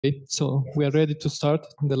Okay, so we are ready to start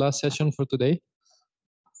the last session for today.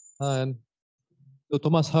 And so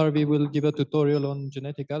Thomas Harvey will give a tutorial on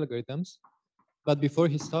genetic algorithms. But before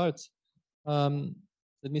he starts,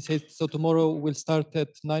 let me say, so tomorrow we'll start at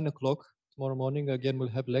 9 o'clock. Tomorrow morning, again, we'll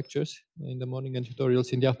have lectures in the morning and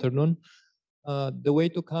tutorials in the afternoon. The way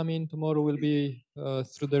to come in tomorrow will be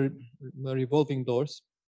through the revolving doors.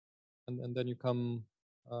 And then you come,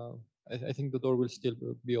 I think the door will still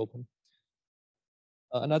be open.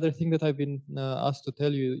 Another thing that I've been asked to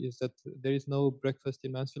tell you is that there is no breakfast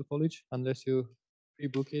in Mansfield College unless you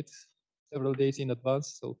pre-book it several days in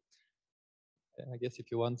advance. So I guess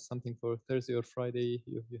if you want something for Thursday or Friday,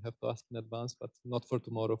 you have to ask in advance, but not for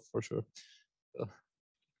tomorrow for sure. So,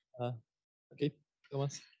 okay,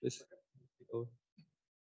 Thomas, please go.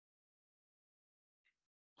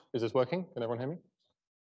 Is this working? Can everyone hear me?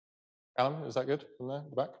 Alan, is that good from there,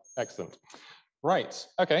 the back? Excellent. Right,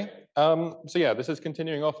 okay. So yeah, this is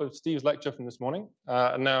continuing off of Steve's lecture from this morning.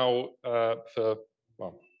 And now for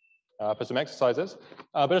some exercises.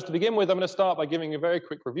 But just to begin with, I'm going to start by giving a very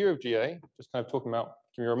quick review of GA, just kind of talking about,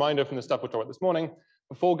 giving a reminder from the stuff we talked about this morning,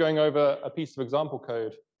 before going over a piece of example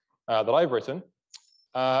code that I've written.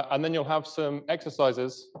 And then you'll have some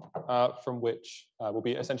exercises from which we'll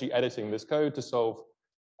be essentially editing this code to solve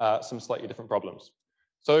some slightly different problems.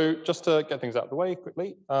 So just to get things out of the way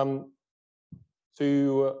quickly, I'm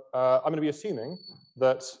going to be assuming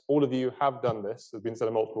that all of you have done this. It's been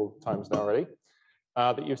said multiple times now already.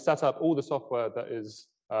 That you've set up all the software that is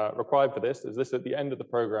required for this. Is this at the end of the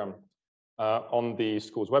program on the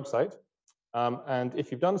school's website? And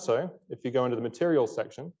if you've done so, if you go into the materials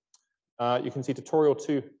section, you can see tutorial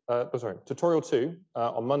 2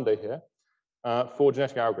 on Monday here for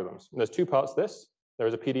genetic algorithms. And there's two parts to this. There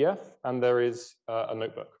is a PDF and there is a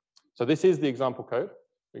notebook. So this is the example code.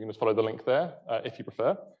 You can just follow the link there if you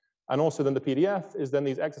prefer. And also then the PDF is then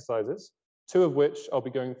these exercises, two of which I'll be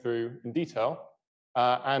going through in detail.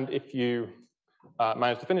 And if you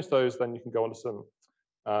manage to finish those, then you can go on to some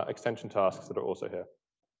extension tasks that are also here.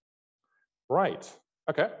 Right,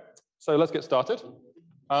 okay, so let's get started.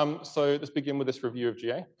 So let's begin with this review of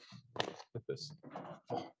GA. With this.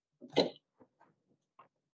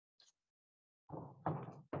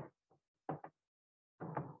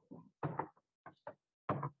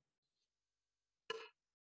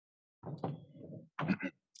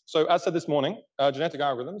 So as said this morning, genetic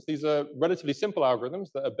algorithms, these are relatively simple algorithms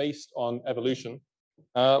that are based on evolution,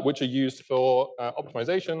 which are used for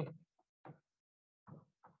optimization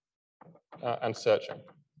and searching.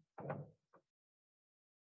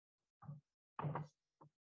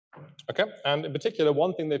 Okay, and in particular,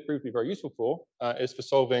 one thing they've proved to be very useful for is for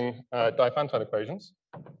solving Diophantine equations.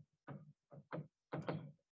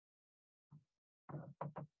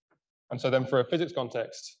 And so then for a physics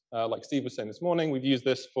context, like Steve was saying this morning, we've used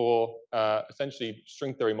this for essentially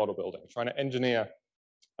string theory model building, trying to engineer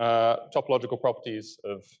topological properties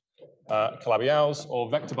of Calabi-Yau or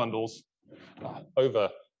vector bundles over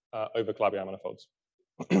Calabi-Yau manifolds.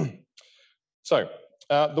 So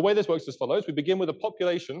the way this works is as follows. We begin with a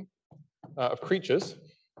population of creatures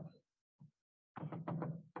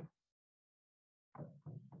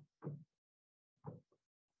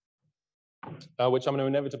which I'm going to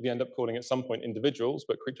inevitably end up calling at some point individuals,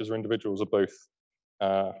 but creatures or individuals are both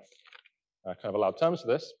kind of allowed terms for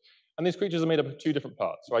this. And these creatures are made up of two different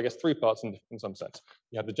parts, or I guess three parts in some sense.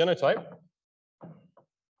 You have the genotype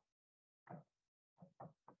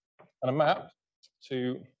and a map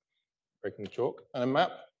to, breaking the chalk, and a map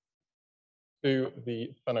to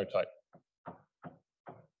the phenotype.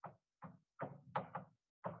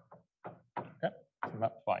 Okay,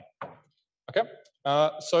 map phi. Okay,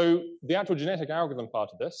 so the actual genetic algorithm part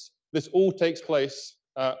of this all takes place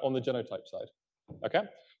on the genotype side. Okay,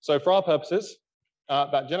 so for our purposes,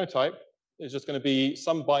 that genotype is just going to be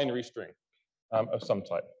some binary string of some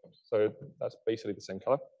type. So that's basically the same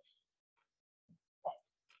color.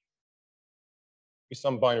 Be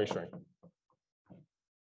some binary string.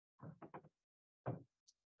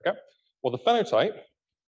 Okay, well, the phenotype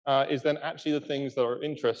is then actually the things that are of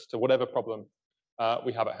interest to whatever problem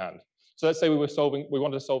we have at hand. So let's say we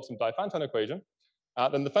wanted to solve some Diophantine equation,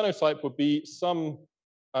 then the phenotype would be some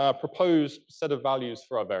proposed set of values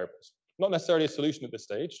for our variables. Not necessarily a solution at this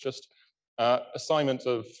stage, just assignments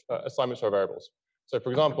to our variables. So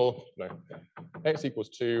for example, x equals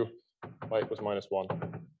 2, y equals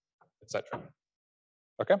 -1, etc.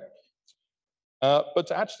 Okay? But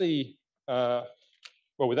to actually, well,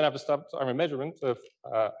 we then have to start a measurement of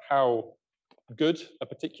how good a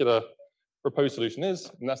particular proposed solution is,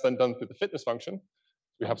 and that's then done through the fitness function.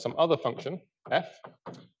 We have some other function, f,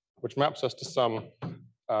 which maps us to some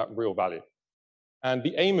real value. And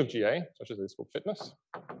the aim of GA, such as this called fitness,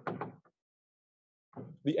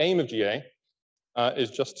 the aim of GA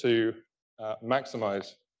is just to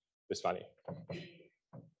maximize this value.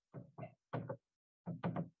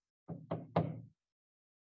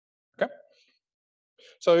 Okay.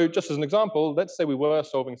 So just as an example, let's say we were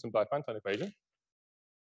solving some Diophantine equation.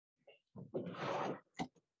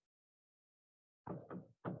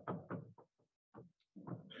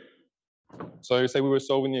 So say we were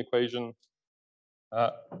solving the equation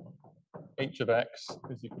h of x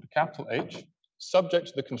is equal to capital H, subject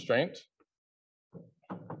to the constraint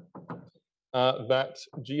that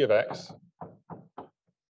g of x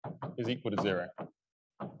is equal to 0.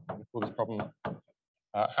 We'll call this problem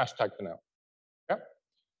hashtag for now. Okay?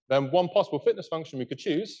 Then one possible fitness function we could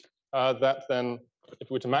choose that then, if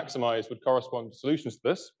we were to maximize, would correspond to solutions to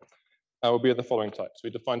this, would be of the following type. So we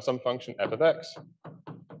define some function f of x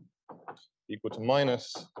equal to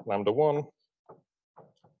minus lambda 1,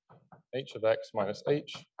 h of x minus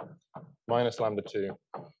h, minus lambda 2,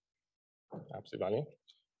 absolute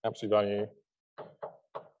value,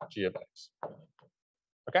 g of x.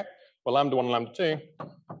 Okay, well, lambda 1 and lambda 2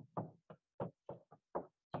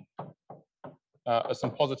 are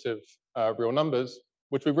some positive real numbers,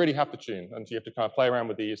 which we really have to tune. And so you have to kind of play around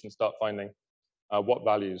with these and start finding what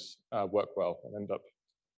values work well and end up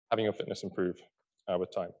having your fitness improve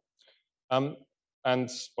with time. And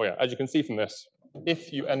well, yeah, as you can see from this,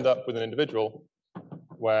 if you end up with an individual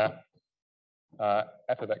where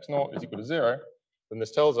f of x naught is equal to 0, then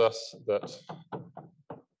this tells us that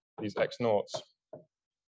these x naughts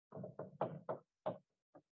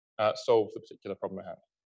solve the particular problem at hand.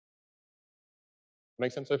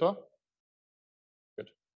 Make sense so far? Good,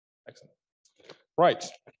 excellent. Right,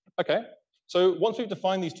 okay. So once we've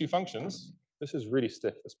defined these two functions, this is really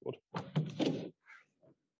stiff, this board.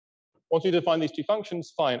 Once we define these two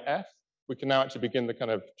functions, phi and f, we can now actually begin the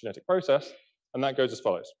kind of genetic process, and that goes as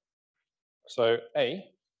follows. So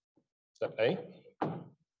step A,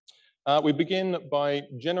 we begin by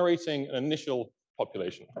generating an initial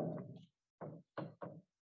population.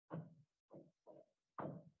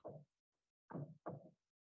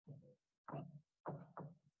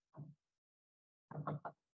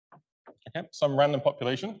 Okay, some random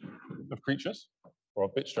population of creatures, or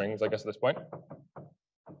bit strings, I guess, at this point.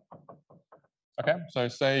 Okay, so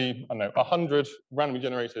say, I don't know, 100 randomly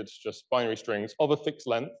generated just binary strings of a fixed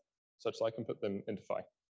length, such that I can put them into phi.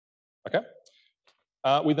 Okay,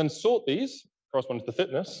 we then sort these corresponding to the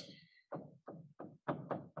fitness.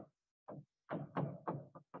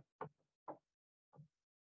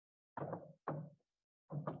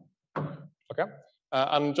 Okay,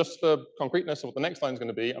 and just for concreteness of what the next line is going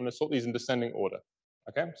to be, I'm going to sort these in descending order.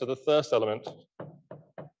 Okay, so the first element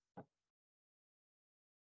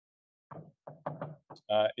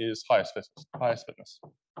is highest fitness.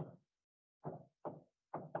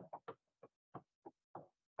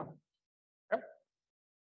 Okay.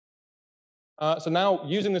 So now,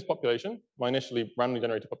 using this population, my initially randomly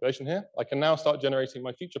generated population here, I can now start generating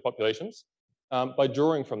my future populations by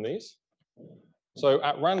drawing from these. So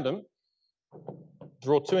at random,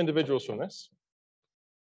 draw two individuals from this,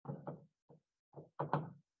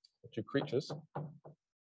 two creatures,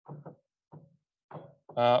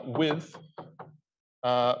 with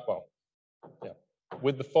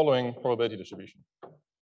with the following probability distribution.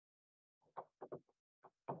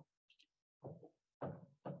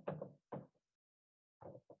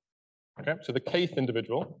 Okay, so the kth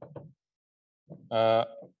individual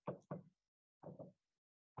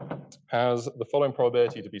has the following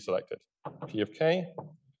probability to be selected. P of k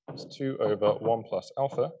is 2 over 1 plus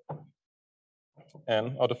alpha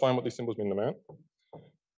n. I'll define what these symbols mean in a moment.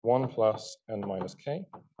 1 plus n minus k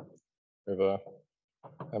over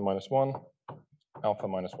n minus 1, alpha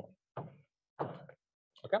minus 1.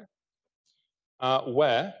 Okay?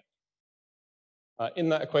 Where in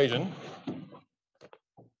that equation,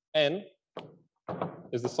 n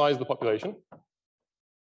is the size of the population,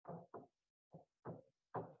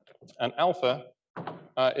 and alpha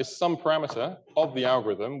is some parameter of the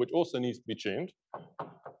algorithm which also needs to be tuned,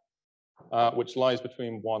 which lies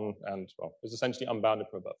between 1 and, well, is essentially unbounded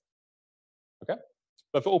from above. Okay?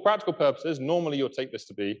 But for all practical purposes, normally you'll take this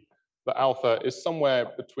to be that alpha is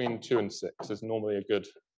somewhere between 2 and 6 is normally a good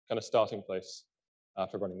kind of starting place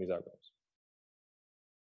for running these algorithms.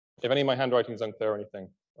 If any of my handwriting is unclear or anything,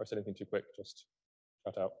 or I said anything too quick, just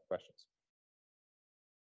shout out questions.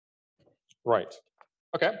 Right.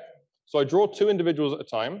 Okay. So I draw two individuals at a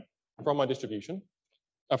time from my distribution,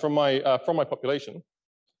 from my population.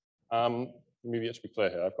 Maybe it should be clear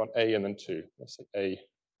here. I've got A and then 2. Let's say A,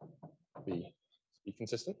 B. Be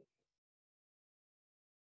consistent.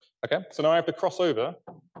 Okay, so now I have to cross over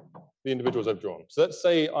the individuals I've drawn. So let's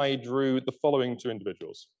say I drew the following two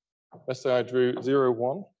individuals. Let's say I drew 0,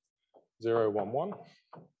 1, 0, 1, 1,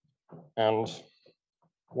 and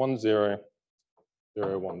 1, 0,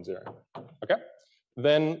 0, 1, 0. Okay,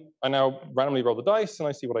 then I now randomly roll the dice and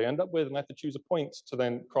I see what I end up with, and I have to choose a point to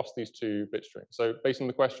then cross these two bit strings. So based on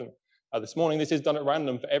the question this morning, this is done at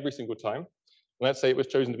random for every single time. And let's say it was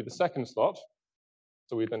chosen to be the second slot.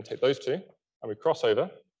 So we then take those two and we cross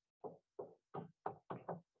over.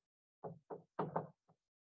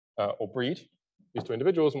 Or breed these two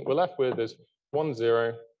individuals, and what we're left with is 1,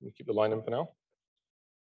 0. Let me keep the line in for now.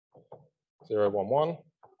 0, 1, 1,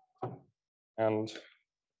 and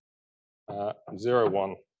 0,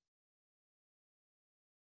 1,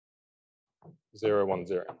 0, 1,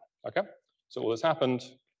 0. Okay, so all that's happened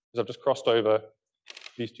is I've just crossed over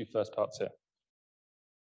these two first parts here.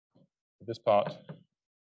 This part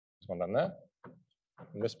is one down there,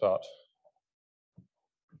 and this part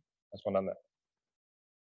is one down there.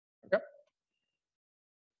 Okay.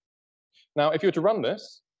 Now, if you were to run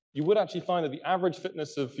this, you would actually find that the average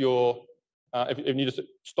fitness of your, if you just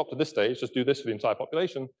stopped at this stage, just do this for the entire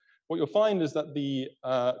population, what you'll find is that the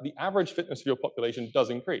average fitness of your population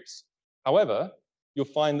does increase. However, you'll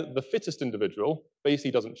find that the fittest individual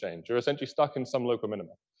basically doesn't change. You're essentially stuck in some local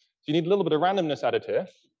minima. So you need a little bit of randomness added here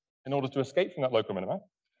in order to escape from that local minima.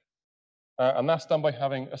 And that's done by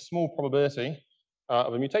having a small probability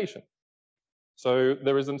of a mutation. So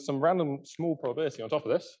there is some random small probability on top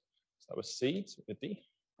of this. So that was C, so we get D.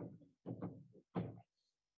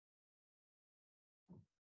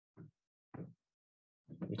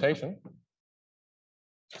 Mutation.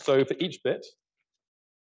 So for each bit,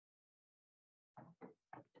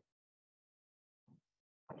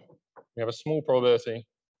 we have a small probability,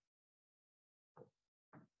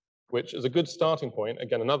 which is a good starting point.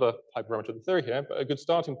 Again, another hyperparameter of the theory here, but a good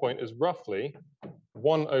starting point is roughly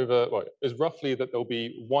 1 over, well, is roughly that there'll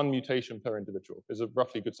be 1 mutation per individual, is a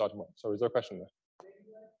roughly good starting point. So is there a question there?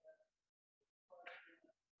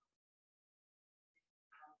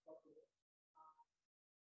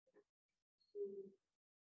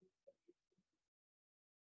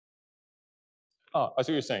 Ah, I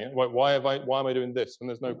see what you're saying. Why am I doing this when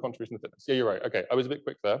there's no contribution to fitness? Yeah, you're right. Okay, I was a bit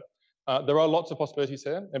quick there. There are lots of possibilities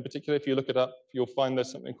here. In particular, if you look it up, you'll find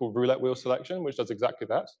there's something called roulette wheel selection, which does exactly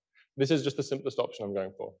that. This is just the simplest option I'm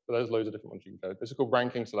going for. But there's loads of different ones you can go. This is called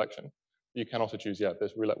ranking selection. You can also choose, yeah,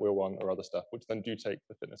 this roulette wheel one or other stuff, which then do take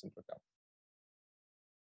the fitness into account.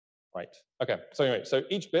 Right. Okay. So anyway, so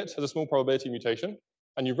each bit has a small probability of mutation,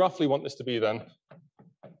 and you roughly want this to be then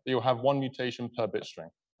that you'll have 1 mutation per bit string.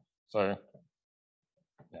 So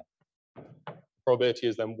yeah, probability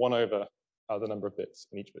is then 1 over the number of bits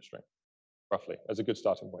in each bit string, roughly, as a good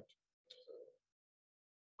starting point.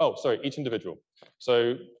 Oh, sorry, each individual.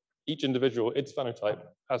 So each individual, its phenotype,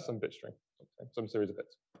 has some bit string, some series of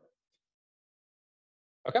bits.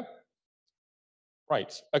 Okay.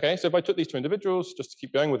 Right. Okay. So if I took these two individuals, just to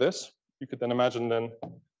keep going with this, you could then imagine then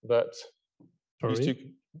that these two.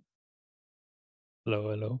 Hello,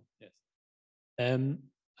 hello. Yes.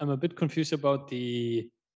 I'm a bit confused about the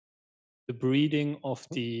breeding of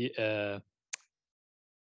the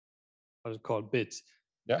what's it called, bits.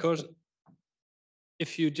 Yeah. Because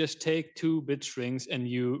if you just take 2 bit strings and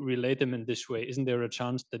you relate them in this way, isn't there a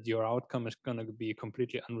chance that your outcome is going to be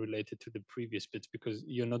completely unrelated to the previous bits because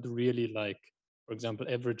you're not really, like, for example,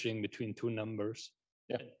 averaging between 2 numbers?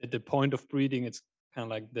 Yeah. At the point of breeding, it's kind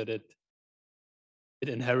of like that it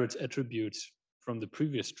inherits attributes from the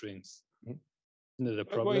previous strings. Mm-hmm. Isn't it a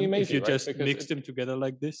problem if you just mix them together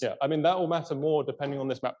like this? Yeah, I mean, that will matter more depending on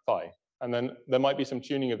this map phi. And then there might be some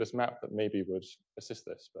tuning of this map that maybe would assist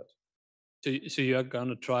this. But so you're going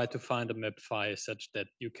to try to find a map phi such that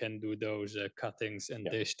you can do those cuttings and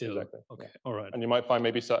they still. Exactly. Okay, all right. And you might find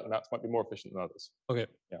maybe certain maps might be more efficient than others. Okay,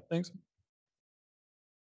 yeah. Thanks.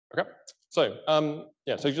 Okay, so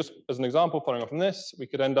yeah, so just as an example, following on from this, we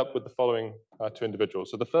could end up with the following 2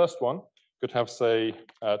 individuals. So the first one could have, say,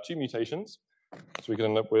 2 mutations. So we could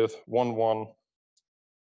end up with 1, 1,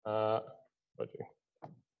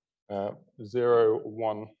 0,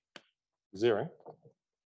 1, 0.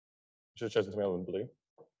 I should have chosen something other than blue.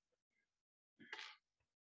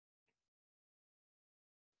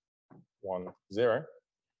 One, 0.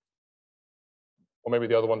 Or maybe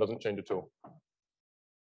the other one doesn't change at all.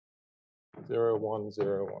 0, 1,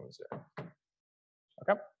 0, 1, 0.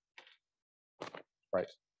 Okay. Right.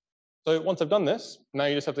 So once I've done this, now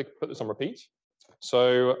you just have to put this on repeat.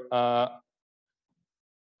 So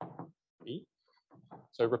B.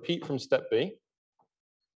 So repeat from step B.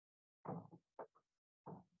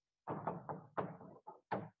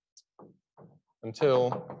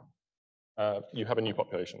 Until you have a new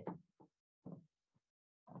population.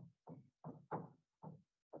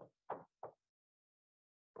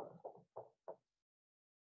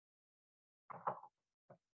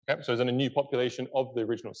 Okay, so there's a new population of the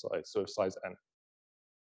original size, so size n.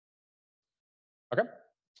 Okay,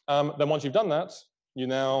 then once you've done that, you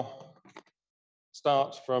now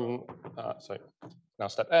start from, so now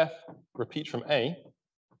step F, repeat from A,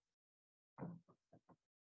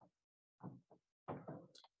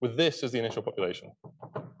 with this as the initial population.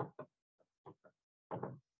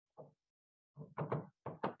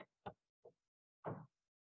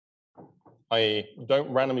 I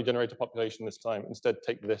don't randomly generate a population this time, instead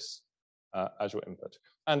take this as your input.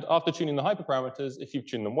 And after tuning the hyperparameters, if you've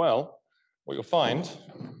tuned them well, what you'll find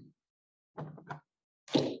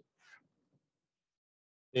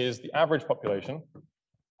is the average population,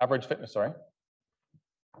 average fitness, sorry,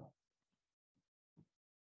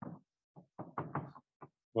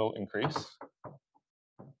 will increase,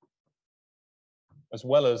 as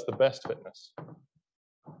well as the best fitness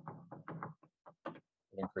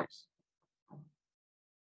will increase.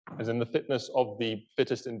 As in the fitness of the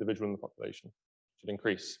fittest individual in the population should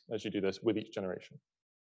increase as you do this with each generation.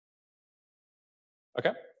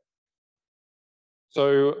 Okay.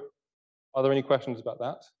 So are there any questions about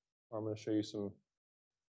that? Or I'm going to show you some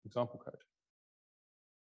example code.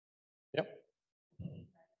 Yep.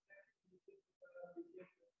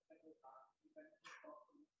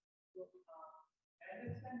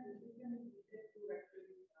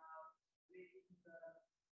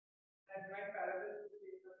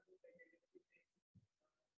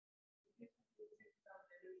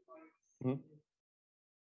 Mm-hmm.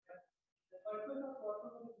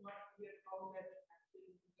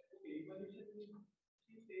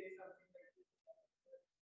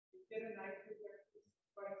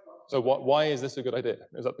 So why is this a good idea?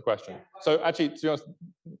 Is that the question? So actually, to be honest,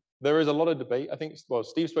 there is a lot of debate. I think, well,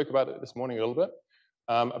 Steve spoke about it this morning a little bit,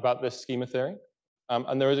 about this schema theory.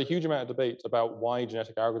 And there is a huge amount of debate about why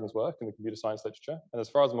genetic algorithms work in the computer science literature. And as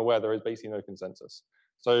far as I'm aware, there is basically no consensus.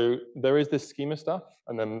 So there is this schema stuff,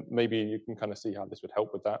 and then maybe you can kind of see how this would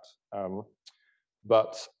help with that.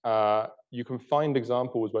 But you can find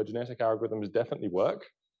examples where genetic algorithms definitely work,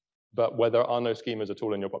 but where there are no schemas at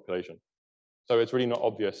all in your population. So it's really not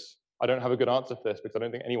obvious. I don't have a good answer for this because I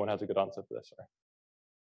don't think anyone has a good answer for this. Right?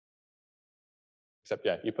 Except,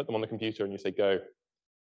 yeah, you put them on the computer and you say go,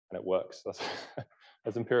 and it works. That's,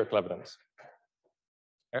 that's empirical evidence.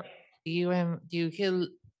 Yeah. Do you kill?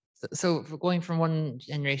 So for going from one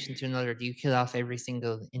generation to another, do you kill off every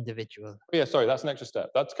single individual? Oh, yeah, sorry, that's an extra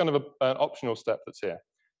step. That's kind of an optional step that's here.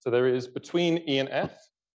 So there is between E and F,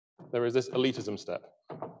 there is this elitism step.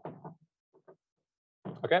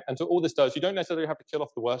 Okay, and so all this does, you don't necessarily have to kill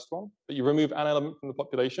off the worst one, but you remove an element from the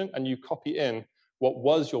population and you copy in what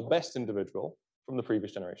was your best individual from the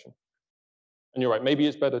previous generation. And you're right, maybe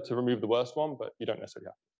it's better to remove the worst one, but you don't necessarily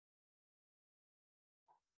have to.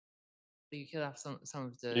 You kill off some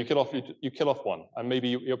of the. You kill off one, and maybe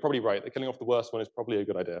you're probably right. That killing off the worst one is probably a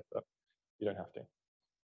good idea, but you don't have to.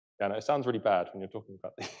 Yeah, no, it sounds really bad when you're talking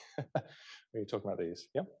about these.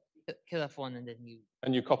 Yeah. Kill off one and then you.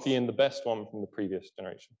 And you copy in the best one from the previous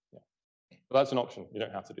generation. Yeah. But that's an option. You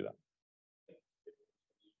don't have to do that.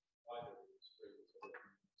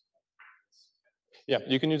 Yeah,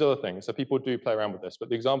 you can use other things. So people do play around with this, but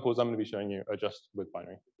the examples I'm going to be showing you are just with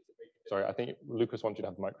binary. Sorry, I think Lucas wants you to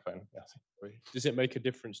have the microphone. Yes. Does it make a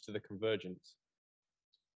difference to the convergence?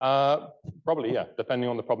 Probably, yeah, depending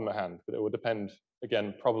on the problem at hand. But it will depend,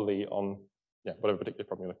 again, probably on whatever particular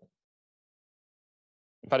problem you're looking at.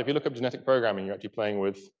 In fact, if you look up genetic programming, you're actually playing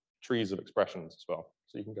with trees of expressions as well.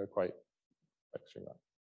 So you can go quite extreme that.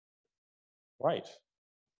 Right.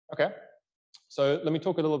 Okay. So let me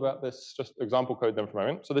talk a little about this just example code then for a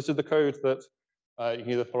moment. So this is the code that you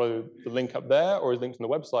can either follow the link up there or is linked on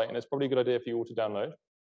the website, and it's probably a good idea for you all to download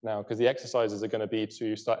now because the exercises are going to be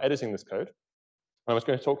to start editing this code. And I'm just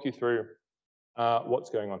going to talk you through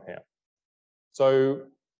what's going on here. So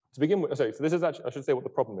to begin with, so this is actually, I should say what the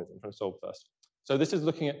problem is I'm trying to solve first. So this is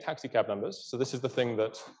looking at taxi cab numbers. So this is the thing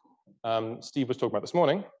that Steve was talking about this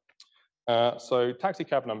morning. So taxi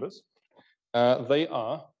cab numbers, they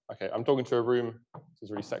are, okay, I'm talking to a room, this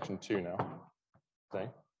is really section 2 now. Okay.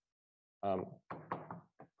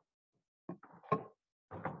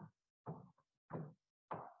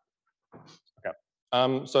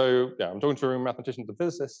 So yeah, I'm talking to a room of mathematicians and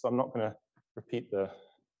physicists, so I'm not going to repeat the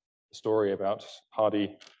story about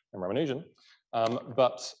Harvey and Ramanujan.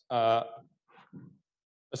 But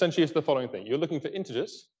essentially, it's the following thing. You're looking for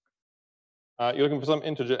integers. You're looking for some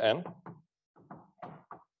integer n,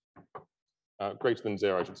 greater than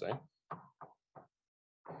 0, I should say.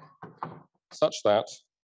 such that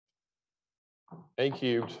a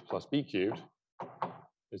cubed plus b cubed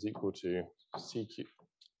is equal to c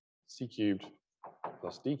cubed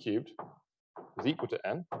plus d cubed is equal to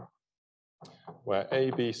n, where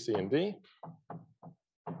a, b, c, and d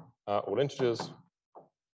are all integers,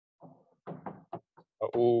 are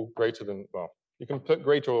all greater than, well, you can put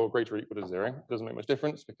greater or greater or equal to 0. It doesn't make much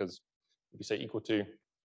difference because if you say equal to,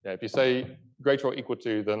 yeah, if you say greater or equal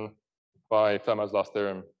to, then by Fermat's last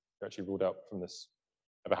theorem, you're actually ruled out from this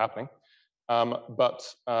ever happening. But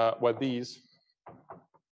where these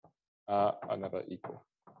are never equal.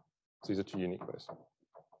 So these are two unique ways.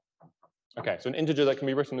 Okay, so an integer that can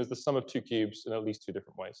be written as the sum of two cubes in at least two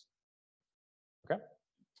different ways. Okay,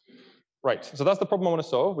 right, so that's the problem I want to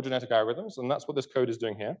solve with genetic algorithms, and that's what this code is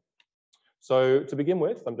doing here. So to begin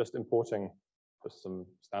with, I'm just importing just some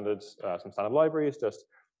standard libraries, just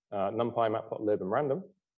NumPy, matplotlib, and random.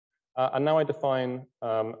 And now I define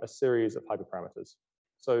a series of hyperparameters.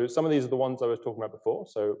 So some of these are the ones I was talking about before.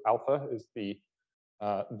 So alpha is the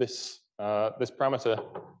this parameter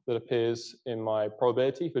that appears in my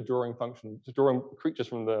probability for drawing creatures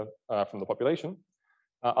from the population.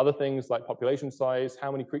 Other things like population size,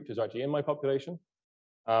 how many creatures are actually in my population.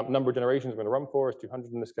 Number of generations I'm going to run for is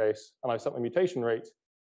 200 in this case, and I've set my mutation rate.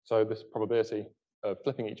 So this probability of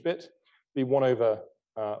flipping each bit be 1 over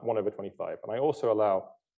 25, and I also allow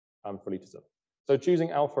for elitism. So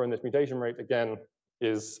choosing alpha in this mutation rate again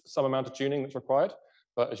is some amount of tuning that's required,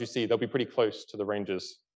 but as you see, they'll be pretty close to the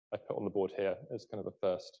ranges I put on the board here as kind of a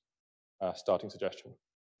first starting suggestion.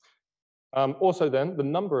 Also then, the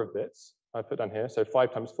number of bits I put down here, so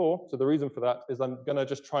 5 times 4. So the reason for that is I'm going to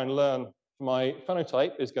just try and learn my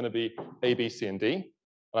phenotype is going to be A, B, C, and D, and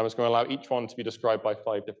I'm just going to allow each one to be described by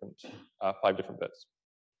 5 different bits.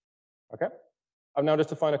 Okay. I've now just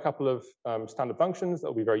defined a couple of standard functions that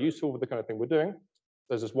will be very useful for the kind of thing we're doing.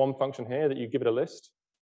 There's this one function here that you give it a list,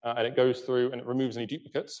 and it goes through and it removes any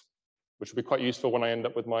duplicates, which will be quite useful when I end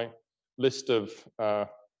up with my list of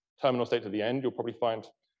terminal states at the end. You'll probably find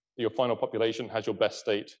that your final population has your best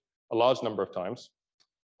state a large number of times.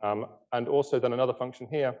 And also then another function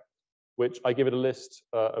here, which I give it a list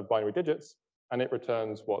of binary digits, and it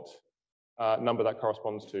returns what number that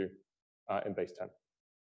corresponds to in base 10.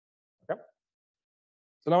 Okay.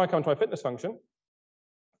 So now I come to my fitness function,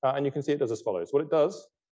 and you can see it does as follows. What it does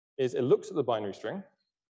is it looks at the binary string.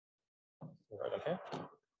 Right down here.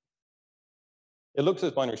 It looks at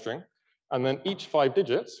this binary string, and then each 5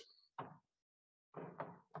 digits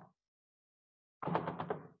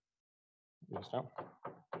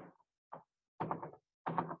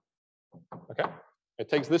okay. It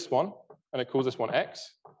takes this one, and it calls this one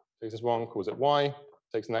X. Takes this one, calls it Y.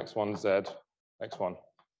 Takes the next one Z, next one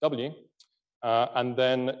W. And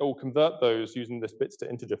then it will convert those using this bits to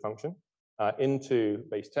integer function into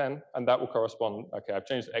base 10, and that will correspond. Okay, I've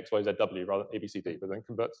changed X, Y, Z, W rather than A, B, C, D, but then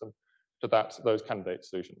converts them to those candidate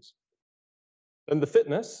solutions. Then the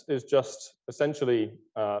fitness is just essentially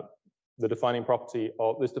the defining property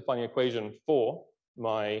of this defining equation for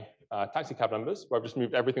my taxi cab numbers, where I've just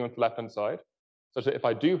moved everything onto the left-hand side, such that if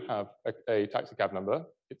I do have a taxi cab number,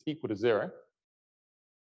 it's equal to 0.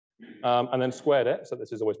 And then squared it, so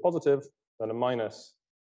this is always positive, then a minus,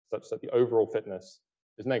 such that the overall fitness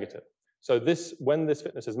is negative. So this, when this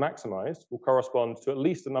fitness is maximized, will correspond to at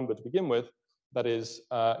least a number to begin with that is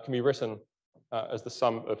can be written as the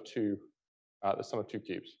sum of two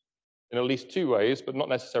cubes in at least 2 ways, but not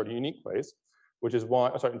necessarily unique ways, which is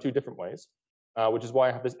why, sorry, in 2 different ways, which is why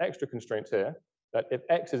I have this extra constraint here that if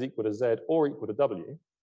X is equal to Z or equal to W,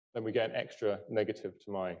 then we get an extra negative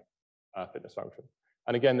to my fitness function.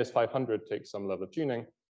 And again, this 500 takes some level of tuning,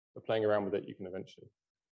 but playing around with it, you can eventually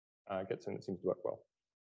get something that seems to work well.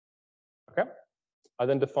 Okay. I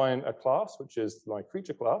then define a class, which is my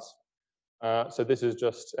creature class. So this is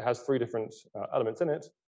just, it has 3 different elements in it.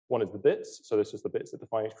 One is the bits, so this is the bits that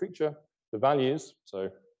define each creature. The values, so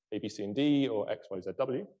A, B, C, and D, or X, Y, Z,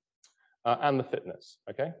 W. And the fitness,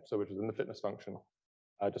 okay? So which is in the fitness function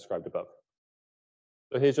described above.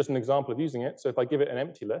 So here's just an example of using it. So if I give it an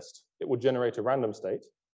empty list, it will generate a random state.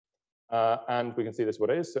 And we can see this what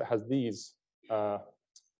it is. So it has these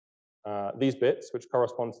bits, which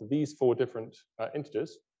correspond to these 4 different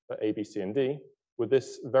integers, A, B, C, and D, with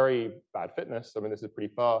this very bad fitness. I mean, this is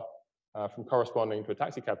pretty far from corresponding to a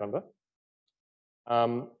taxi cab number.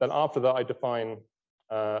 Then after that, I define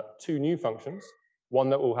 2 new functions, one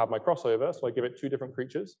that will have my crossover. So I give it 2 different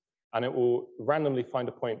creatures, and it will randomly find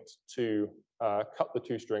a point to cut the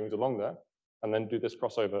 2 strings along there, and then do this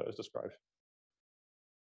crossover as described.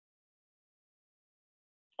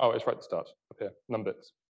 Oh, it's right at the start, up here,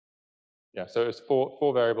 numbits. Yeah, so it's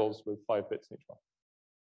 4 variables with 5 bits in each one.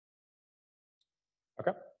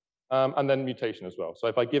 Okay, and then mutation as well. So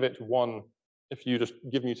if I give it one, if you just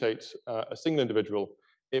give mutate a single individual,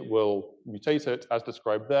 it will mutate it as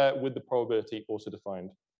described there with the probability also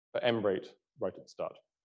defined for M rate right at the start.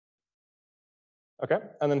 Okay,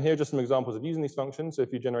 and then here are just some examples of using these functions. So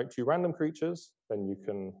if you generate two random creatures, then you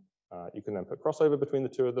can then put crossover between the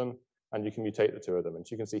two of them, and you can mutate the two of them. And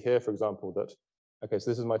so you can see here, for example, that, okay, so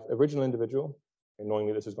this is my original individual.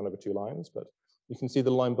 Annoyingly, this has gone over 2 lines, but you can see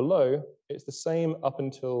the line below, it's the same up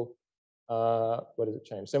until, where does it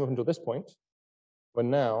change? Same up until this point, when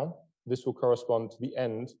now this will correspond to the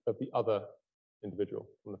end of the other individual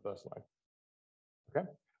from the first line. Okay,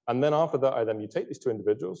 and then after that, I then mutate these two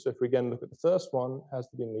individuals. So if we again look at the first one, has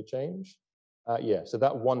there been any change? Yeah, so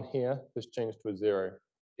that 1 here has changed to a 0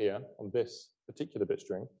 here on this particular bit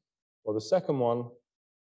string. Well, the second one,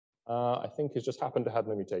 I think has just happened to have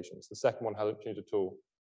no mutations. The second one hasn't changed at all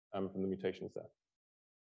from the mutations there.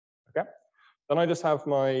 Okay, then I just have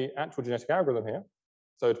my actual genetic algorithm here.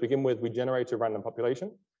 So to begin with, we generate a random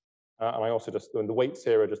population. And I also just, and the weights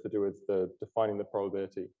here are just to do with defining the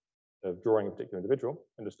probability of drawing a particular individual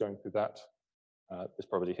and just going through that, this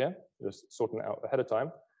probability here, just sorting it out ahead of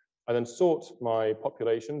time. I then sort my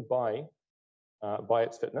population by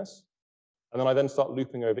its fitness. And then I then start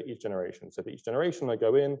looping over each generation. So for each generation, I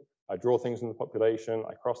go in, I draw things in the population,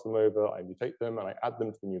 I cross them over, I mutate them, and I add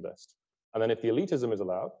them to the new list. And then if the elitism is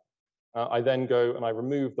allowed, I then go and I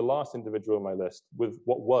remove the last individual in my list with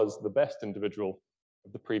what was the best individual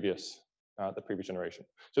of the previous generation.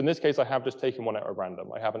 So in this case, I have just taken one out at random.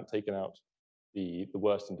 I haven't taken out the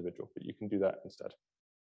worst individual, but you can do that instead.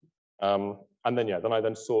 And then, yeah, then I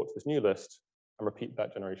then sort this new list and repeat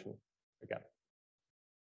that generation again.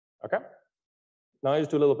 Okay. Now I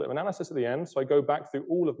just do a little bit of analysis at the end. So I go back through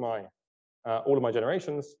all of my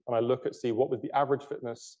generations, and I look at see what was the average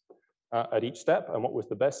fitness at each step, and what was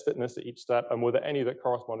the best fitness at each step, and were there any that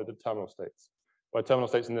corresponded to terminal states? Well, terminal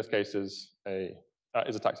states in this case is a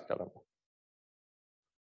taxicab number.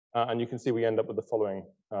 And you can see we end up with the following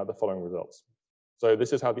results. So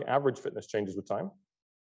this is how the average fitness changes with time.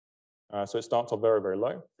 So it starts off very, very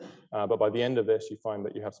low, but by the end of this, you find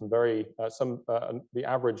that you have the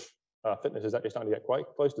average fitness is actually starting to get quite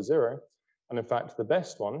close to 0. And in fact, the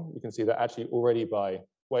best one, you can see that actually already I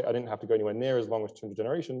didn't have to go anywhere near as long as 200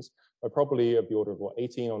 generations, but probably of the order of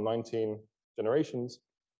 18 or 19 generations,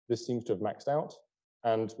 this seems to have maxed out.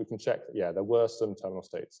 And we can check that, yeah, there were some terminal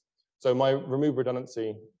states. So my remove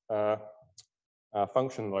redundancy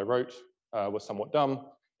function that I wrote was somewhat dumb.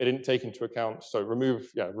 It didn't take into account, so remove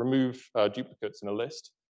duplicates in a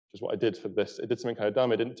list, which is what I did for this. It did something kind of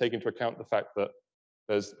dumb. It didn't take into account the fact that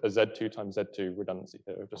there's a Z2 times Z2 redundancy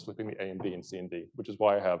here, just flipping the A and B and C and D, which is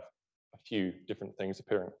why I have a few different things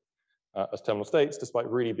appearing as terminal states, despite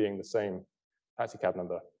really being the same taxicab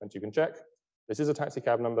number. And you can check, this is a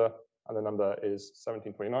taxicab number, and the number is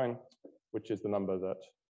 1729, which is the number that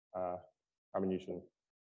Harvey Newton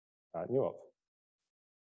knew of.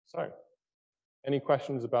 So, any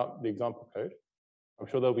questions about the example code? I'm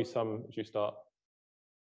sure there'll be some as you start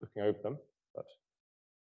looking over them, but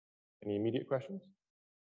any immediate questions?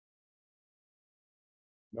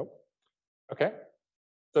 Nope. Okay.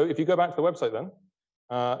 So if you go back to the website then,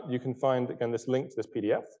 you can find, again, this link to this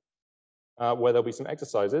PDF, where there'll be some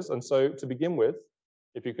exercises. And so to begin with,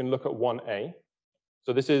 if you can look at 1A.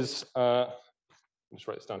 So this is, I'll just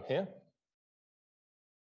write this down here.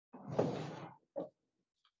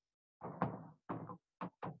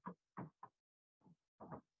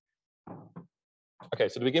 Okay,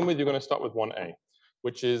 so to begin with, you're going to start with 1A,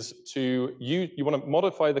 which is you want to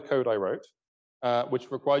modify the code I wrote, which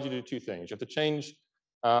requires you to do 2 things. You have to change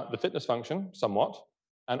the fitness function somewhat,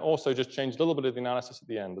 and also just change a little bit of the analysis at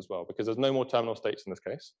the end as well, because there's no more terminal states in this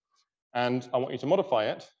case. And I want you to modify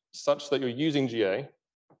it such that you're using GA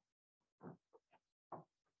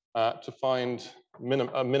to find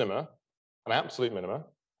a minima, an absolute minima,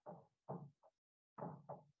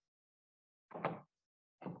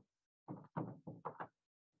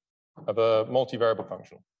 of a multivariable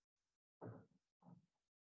function.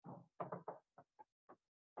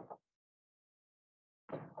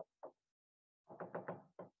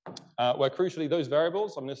 Where crucially, those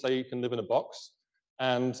variables, I'm going to say you can live in a box.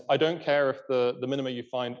 And I don't care if the minima you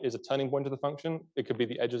find is a turning point of the function. It could be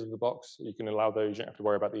the edges of the box. You can allow those. You don't have to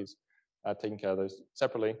worry about these, taking care of those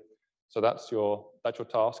separately. So that's your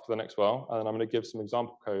task for the next while. And then I'm going to give some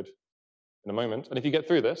example code in a moment. And if you get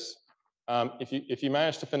through this, if you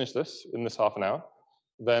manage to finish this in this half an hour,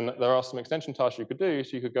 then there are some extension tasks you could do.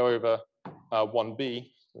 So you could go over 1B,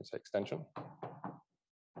 let's say extension.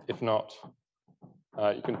 If not,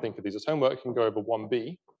 you can think of these as homework. You can go over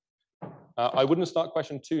 1B, I wouldn't start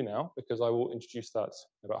question 2 now, because I will introduce that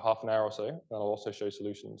in about half an hour or so, and I'll also show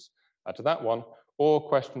solutions to that one. Or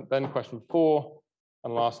question 4,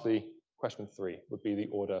 and lastly, question 3 would be the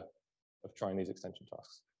order of trying these extension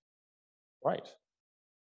tasks. Right.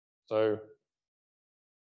 So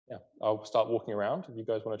yeah, I'll start walking around if you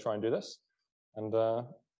guys want to try and do this. And are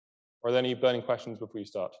there any burning questions before you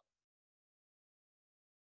start?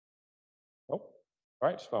 Oh, all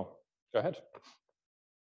right, well, go ahead.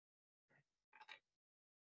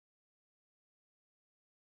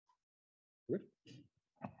 Good.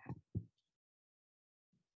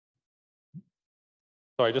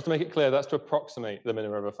 Sorry, just to make it clear, that's to approximate the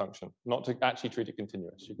minimum of a function, not to actually treat it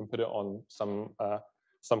continuous. You can put it on some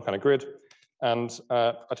kind of grid. And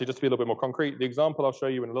actually, just to be a little bit more concrete, the example I'll show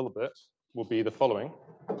you in a little bit will be the following.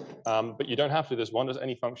 But you don't have to do this one, just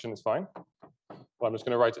any function is fine. Well, I'm just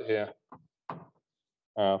going to write it here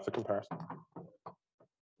for comparison.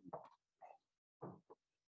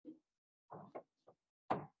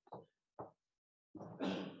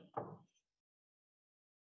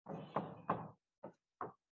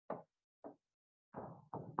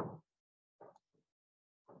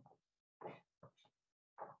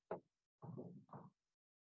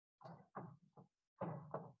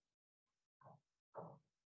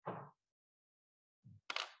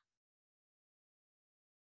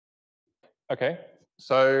 Okay,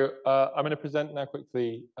 so I'm going to present now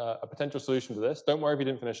quickly a potential solution to this. Don't worry if you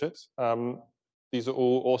didn't finish it. These are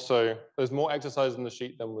all also, there's more exercise in the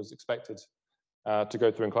sheet than was expected to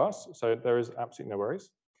go through in class, so there is absolutely no worries.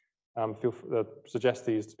 Feel free to suggest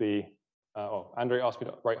these to be, oh, Andre asked me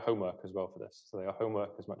to write homework as well for this, so they are homework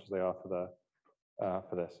as much as they are for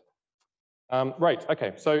this. Right,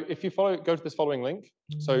 okay, so if you go to this following link,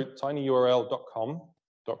 so tinyurl.com,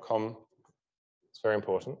 it's very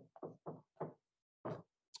important.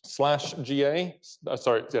 /ga,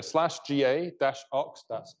 sorry, yeah,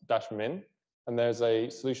 /ga-ox-min, and there's a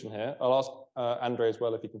solution here. I'll ask Andre as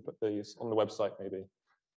well if you can put these on the website maybe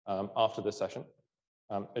after this session.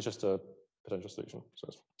 It's just a potential solution.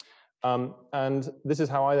 And this is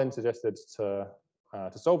how I then suggested to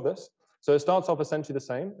solve this. So it starts off essentially the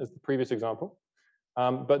same as the previous example,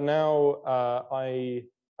 but now I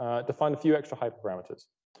defined a few extra hyperparameters.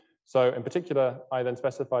 So in particular, I then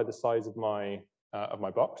specify the size of my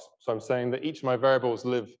box. So I'm saying that each of my variables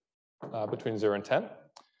live between 0 and 10.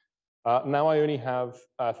 Now I only have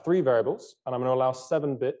 3 variables, and I'm going to allow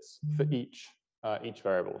 7 bits for each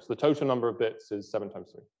variable. So the total number of bits is 7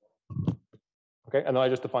 times 3. Okay, and then I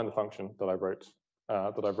just define the function that I wrote,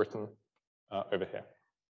 that I've written over here.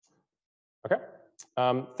 Okay,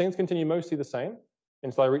 things continue mostly the same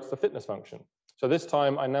until I reach the fitness function. So this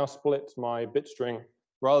time I now split my bit string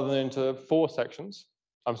rather than into 4 sections.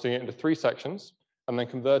 I'm splitting it into 3 sections, and then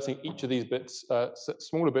converting each of these bits,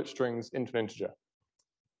 smaller bit strings, into an integer.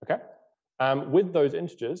 Okay. With those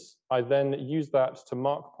integers, I then use that to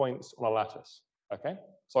mark points on a lattice. Okay.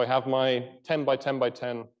 So I have my 10 by 10 by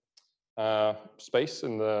 10 space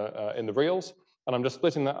in the reals, and I'm just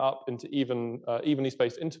splitting that up into evenly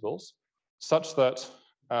spaced intervals, such that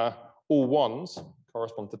all 1s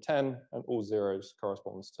correspond to 10 and all 0s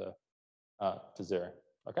corresponds to 0.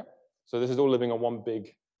 Okay. So this is all living on one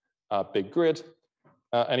big grid,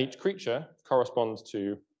 and each creature corresponds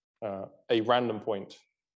to a random point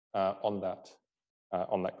on that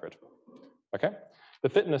grid. Okay. The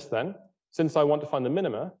fitness then, since I want to find the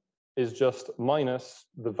minima, is just minus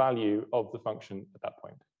the value of the function at that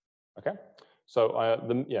point. Okay. So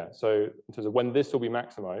so in terms of when this will be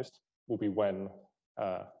maximized, will be when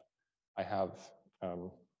I have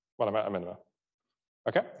when I'm at a minima.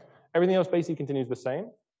 Okay. Everything else basically continues the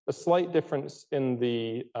same. A slight difference in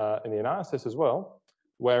the analysis as well,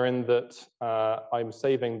 wherein that I'm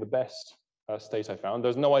saving the best state I found.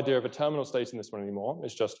 There's no idea of a terminal state in this one anymore.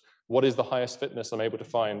 It's just what is the highest fitness I'm able to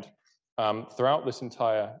find throughout this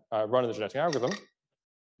entire run of the genetic algorithm.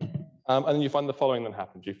 And then you find the following that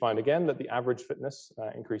happens. You find again that the average fitness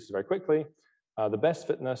increases very quickly. The best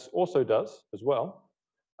fitness also does as well.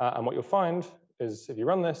 And what you'll find is, if you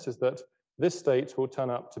run this, is that this state will turn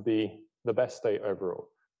out to be the best state overall.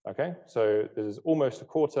 Okay, so this is almost a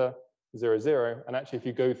quarter, 0, 0. And actually, if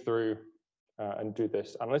you go through and do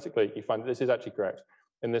this analytically, you find that this is actually correct.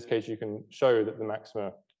 In this case, you can show that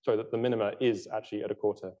the minima is actually at a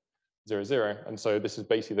quarter, 0, 0. And so this is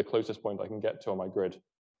basically the closest point I can get to on my grid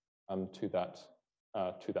to that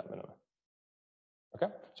minima.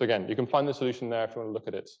 Okay, so again, you can find the solution there if you want to look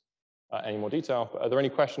at it any more detail. But are there any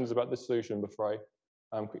questions about this solution before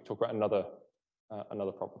I talk about another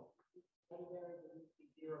problem?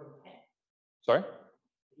 Sorry?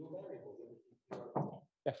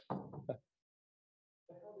 Yeah.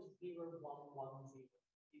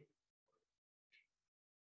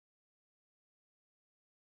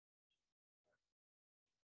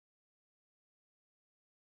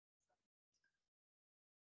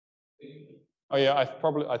 Oh yeah, I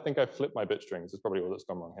think I flipped my bit strings. That's probably all that's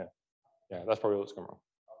gone wrong here. Yeah, that's probably all that's gone wrong.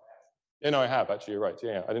 Yeah, no, I have actually. You're right.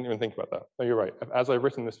 Yeah, I didn't even think about that. No, you're right. As I've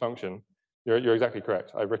written this function, you're exactly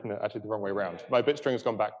correct. I've written it actually the wrong way around. My bit string has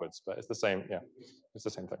gone backwards, but it's the same. Yeah, it's the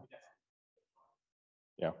same thing.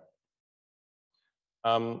 Yeah.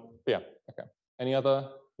 Yeah. Okay. Any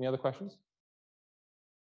other questions?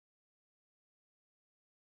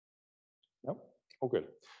 No. All good.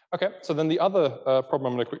 Okay. So then the other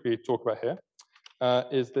problem I'm going to quickly talk about here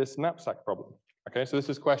is this knapsack problem. Okay. So this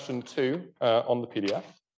is question 2 on the PDF.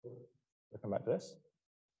 We'll come back to this.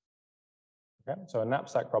 Okay. So a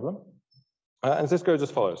knapsack problem, and this goes as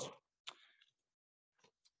follows.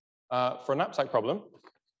 For a knapsack problem,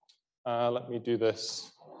 let me do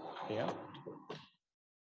this here.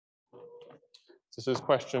 This is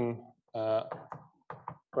question 2A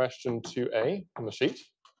on the sheet.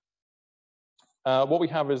 What we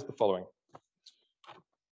have is the following.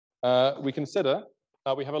 We consider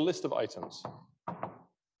we have a list of items.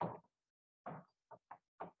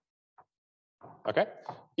 Okay,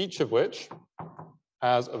 each of which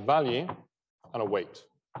has a value and a weight,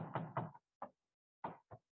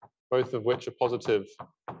 both of which are positive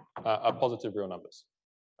real numbers.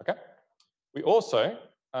 Okay, we also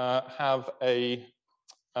have a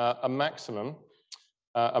maximum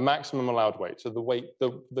allowed weight. So the weight,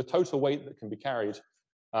 the total weight that can be carried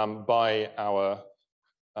by our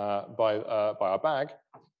bag.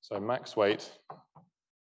 So max weight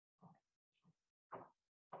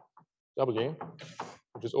W,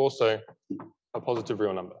 which is also a positive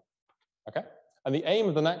real number. Okay, and the aim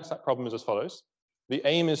of the knapsack problem is as follows. The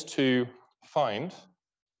aim is to find,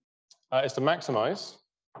 is to maximize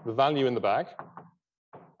the value in the bag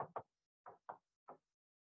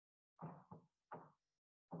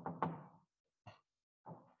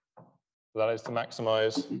that is to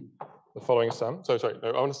maximize the following sum. So sorry,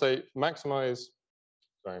 no, I want to say maximize,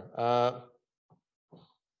 sorry.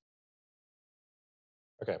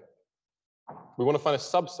 Okay, we want to find a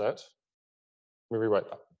subset. Let me rewrite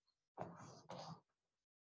that.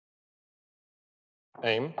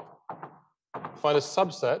 Aim, find a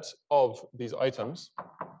subset of these items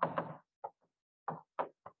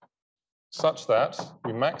such that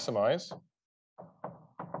we maximize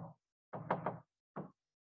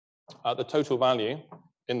the total value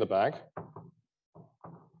in the bag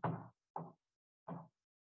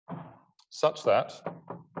such that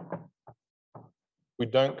we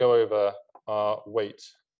don't go over our weight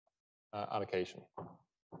allocation.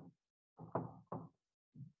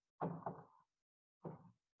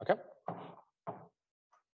 Okay?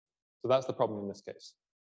 So that's the problem in this case.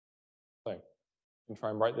 So you can try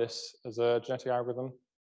and write this as a genetic algorithm.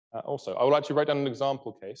 Also, I will actually write down an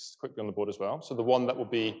example case quickly on the board as well. So the one that will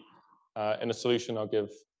be in a solution I'll give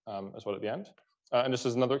as well at the end. And this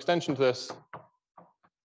is another extension to this.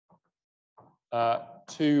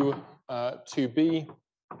 2B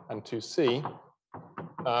and 2C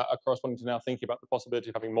are corresponding to now thinking about the possibility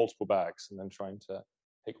of having multiple bags and then trying to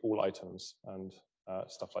take all items and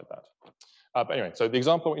stuff like that. But anyway, so the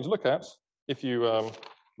example I want you to look at, if you,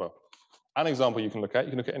 well, an example you can look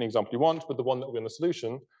at any example you want, but the one that will be in the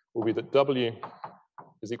solution will be that W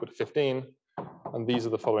is equal to 15, and these are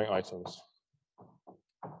the following items.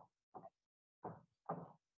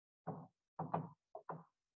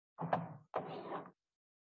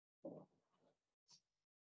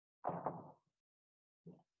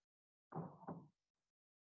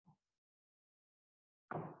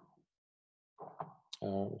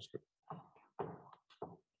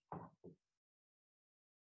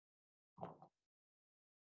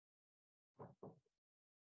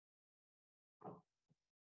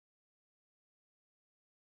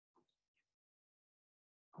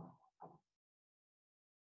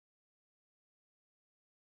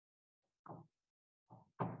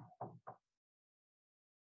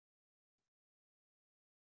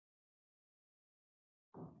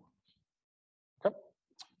 Okay,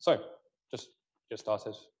 so just get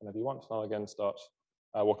started whenever you want, and I'll again start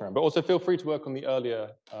walking around. But also feel free to work on the earlier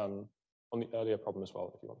problem as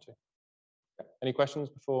well if you want to. Okay. Any questions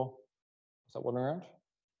before I start wandering around?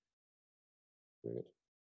 Very good.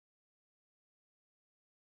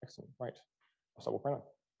 Excellent. Right, I'll start walking around.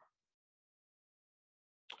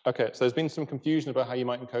 Okay, so there's been some confusion about how you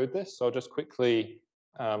might encode this, so I'll just quickly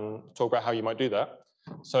talk about how you might do that.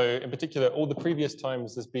 So in particular, all the previous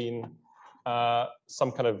times there's been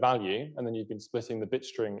some kind of value, and then you've been splitting the bit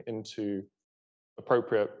string into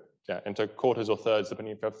appropriate into quarters or thirds,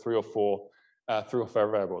 depending if you have three or four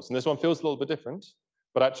variables. And this one feels a little bit different,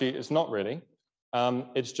 but actually it's not really.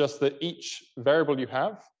 It's just that each variable you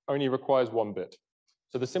have only requires 1 bit.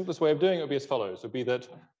 So the simplest way of doing it would be as follows. It would be that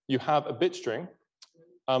you have a bit string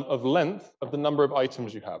of length of the number of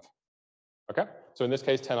items you have. Okay, so in this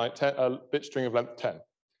case, a bit string of length 10.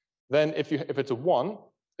 Then if it's a 1,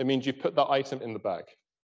 it means you put that item in the bag.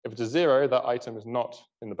 If it's a 0, that item is not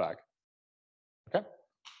in the bag. Okay,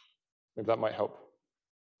 maybe that might help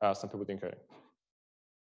some people with encoding.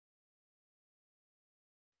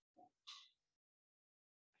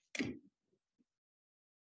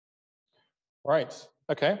 Right,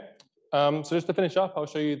 okay. So just to finish up, I'll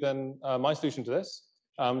show you then my solution to this.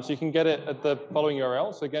 So you can get it at the following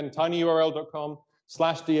URL. So again,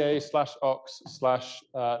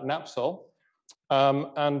 tinyurl.com/da/ox/napsol.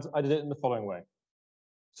 And I did it in the following way.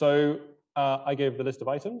 So I gave the list of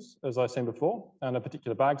items, as I was saying before, and a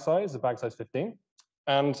particular bag size 15.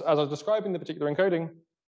 And as I was describing the particular encoding,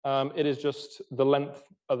 it is just the length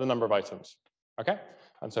of the number of items. Okay?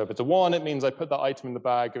 And so if it's a 1, it means I put that item in the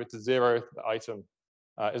bag. If it's a 0, the item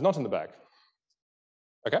is not in the bag.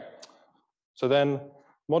 Okay? So then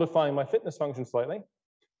modifying my fitness function slightly,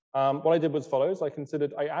 what I did was follows. I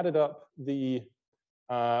added up the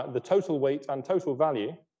total weight and total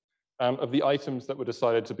value of the items that were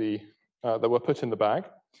decided to be, that were put in the bag.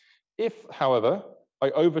 If, however,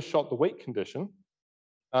 I overshot the weight condition,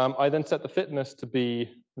 I then set the fitness to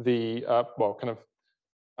be the,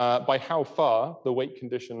 by how far the weight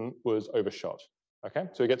condition was overshot. Okay,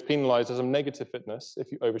 so it gets penalized as a negative fitness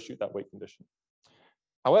if you overshoot that weight condition.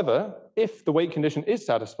 However, if the weight condition is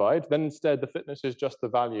satisfied, then instead the fitness is just the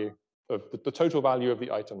value of the total value of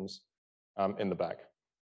the items in the bag.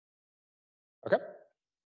 Okay,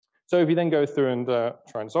 so if you then go through and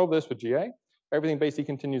try and solve this with GA, everything basically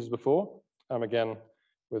continues as before. Again,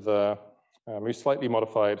 with a slightly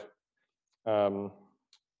modified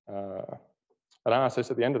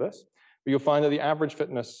analysis at the end of this. But you'll find that the average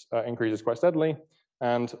fitness increases quite steadily,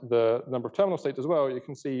 and the number of terminal states as well. You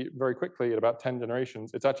can see very quickly at about 10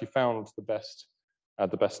 generations, it's actually found the best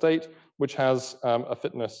state, which has a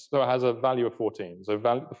fitness, so it has a value of 14. So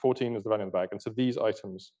 14 is the value in the bag, and so these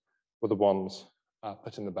items were the ones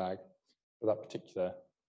put in the bag for that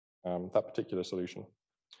particular solution.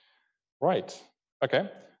 Right. Okay.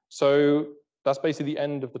 So that's basically the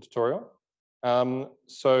end of the tutorial.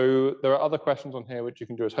 So there are other questions on here which you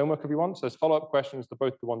can do as homework if you want. So there's follow-up questions to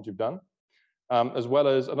both the ones you've done, as well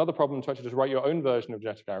as another problem to actually just write your own version of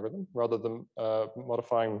genetic algorithm rather than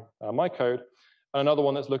modifying my code. And another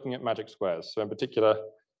one that's looking at magic squares. So in particular,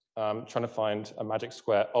 trying to find a magic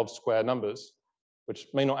square of square numbers, which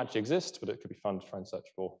may not actually exist, but it could be fun to try and search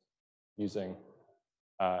for using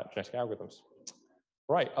genetic algorithms.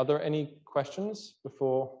 Right, are there any questions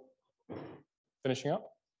before finishing up?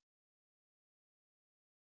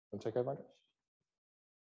 Want to take over, I guess?